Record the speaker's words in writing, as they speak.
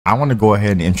I want to go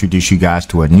ahead and introduce you guys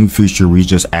to a new feature we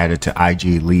just added to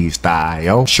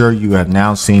IGleads.io. Sure, you have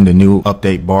now seen the new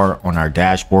update bar on our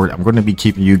dashboard. I'm going to be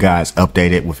keeping you guys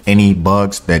updated with any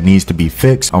bugs that needs to be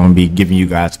fixed. I'm going to be giving you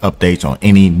guys updates on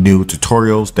any new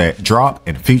tutorials that drop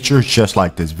and features just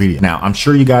like this video. Now, I'm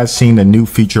sure you guys seen the new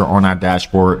feature on our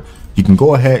dashboard. You can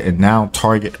go ahead and now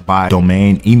target by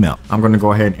domain email. I'm going to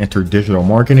go ahead and enter digital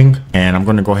marketing, and I'm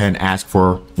going to go ahead and ask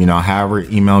for, however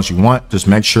emails you want. Just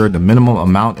make sure the minimum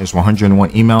amount is 101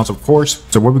 emails, of course.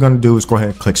 So what we're going to do is go ahead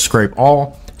and click scrape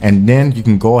all, and then you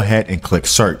can go ahead and click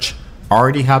search. I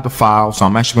already have the file, so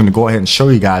I'm actually going to go ahead and show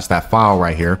you guys that file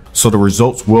right here. So the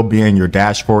results will be in your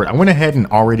dashboard. I went ahead and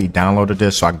already downloaded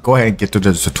this, so I can go ahead and get through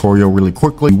this tutorial really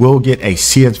quickly. You will get a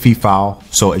CSV file.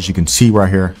 So as you can see right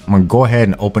here, I'm going to go ahead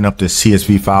and open up this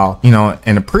CSV file.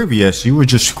 In the previous, you would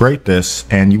just scrape this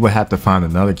and you would have to find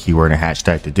another keyword and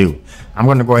hashtag to do. I'm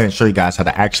going to go ahead and show you guys how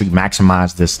to actually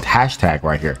maximize this hashtag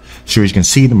right here. So as you can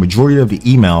see, the majority of the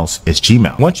emails is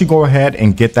Gmail. Once you go ahead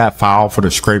and get that file for the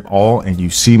scrape all and you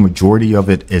see majority of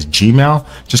it is Gmail,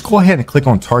 just go ahead and click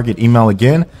on target email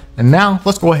again. And now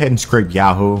let's go ahead and scrape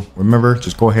Yahoo. Remember,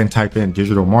 just go ahead and type in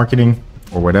digital marketing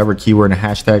or whatever keyword and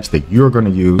hashtags that you're going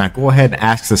to use. Now go ahead and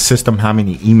ask the system how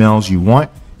many emails you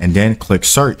want and then click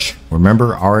search.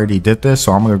 Remember, I already did this,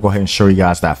 so I'm going to go ahead and show you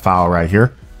guys that file right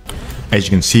here. As you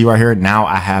can see right here, now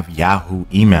I have Yahoo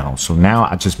email. So now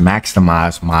I just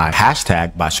maximize my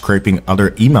hashtag by scraping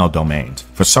other email domains.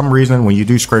 For some reason, when you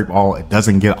do scrape all, it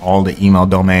doesn't get all the email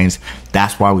domains.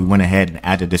 That's why we went ahead and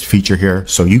added this feature here,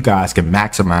 so you guys can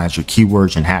maximize your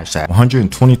keywords and hashtag.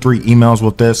 123 emails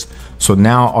with this. So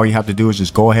now all you have to do is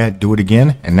just go ahead, do it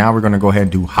again. And now we're going to go ahead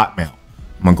and do Hotmail.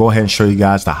 I'm going to go ahead and show you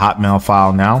guys the Hotmail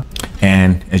file now.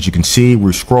 And as you can see,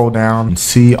 we scroll down and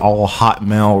see all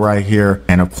Hotmail right here.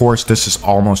 And of course, this is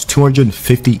almost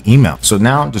 250 emails. So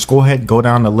now just go ahead, go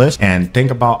down the list and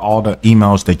think about all the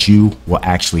emails that you will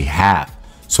actually have.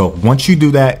 So once you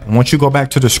do that, once you go back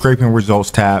to the scraping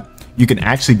results tab, you can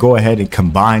actually go ahead and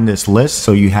combine this list.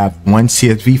 So you have one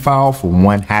CSV file for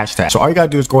one hashtag. So all you got to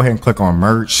do is go ahead and click on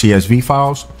merge CSV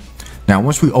files. Now,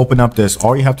 once we open up this,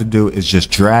 all you have to do is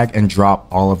just drag and drop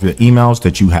all of the emails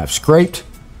that you have scraped.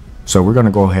 So we're going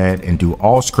to go ahead and do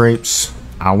all scrapes.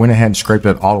 I went ahead and scraped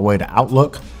it all the way to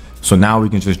Outlook. So now we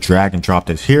can just drag and drop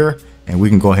this here and we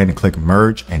can go ahead and click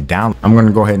merge and down. I'm going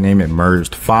to go ahead and name it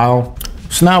merged file.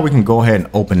 So now we can go ahead and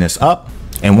open this up.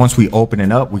 And once we open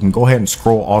it up, we can go ahead and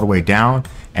scroll all the way down.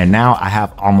 And now I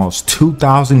have almost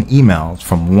 2,000 emails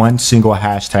from one single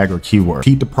hashtag or keyword.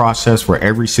 Repeat the process for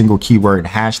every single keyword and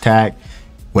hashtag.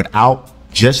 Without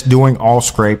just doing all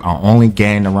scrape, I only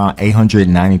gained around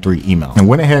 893 emails. And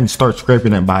went ahead and start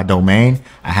scraping it by domain.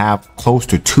 I have close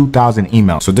to 2,000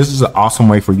 emails. So this is an awesome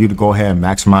way for you to go ahead and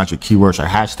maximize your keywords or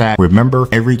hashtag. Remember,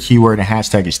 every keyword and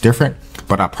hashtag is different,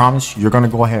 but I promise you're going to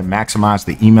go ahead and maximize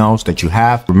the emails that you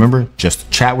have. Remember,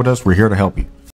 just chat with us. We're here to help you.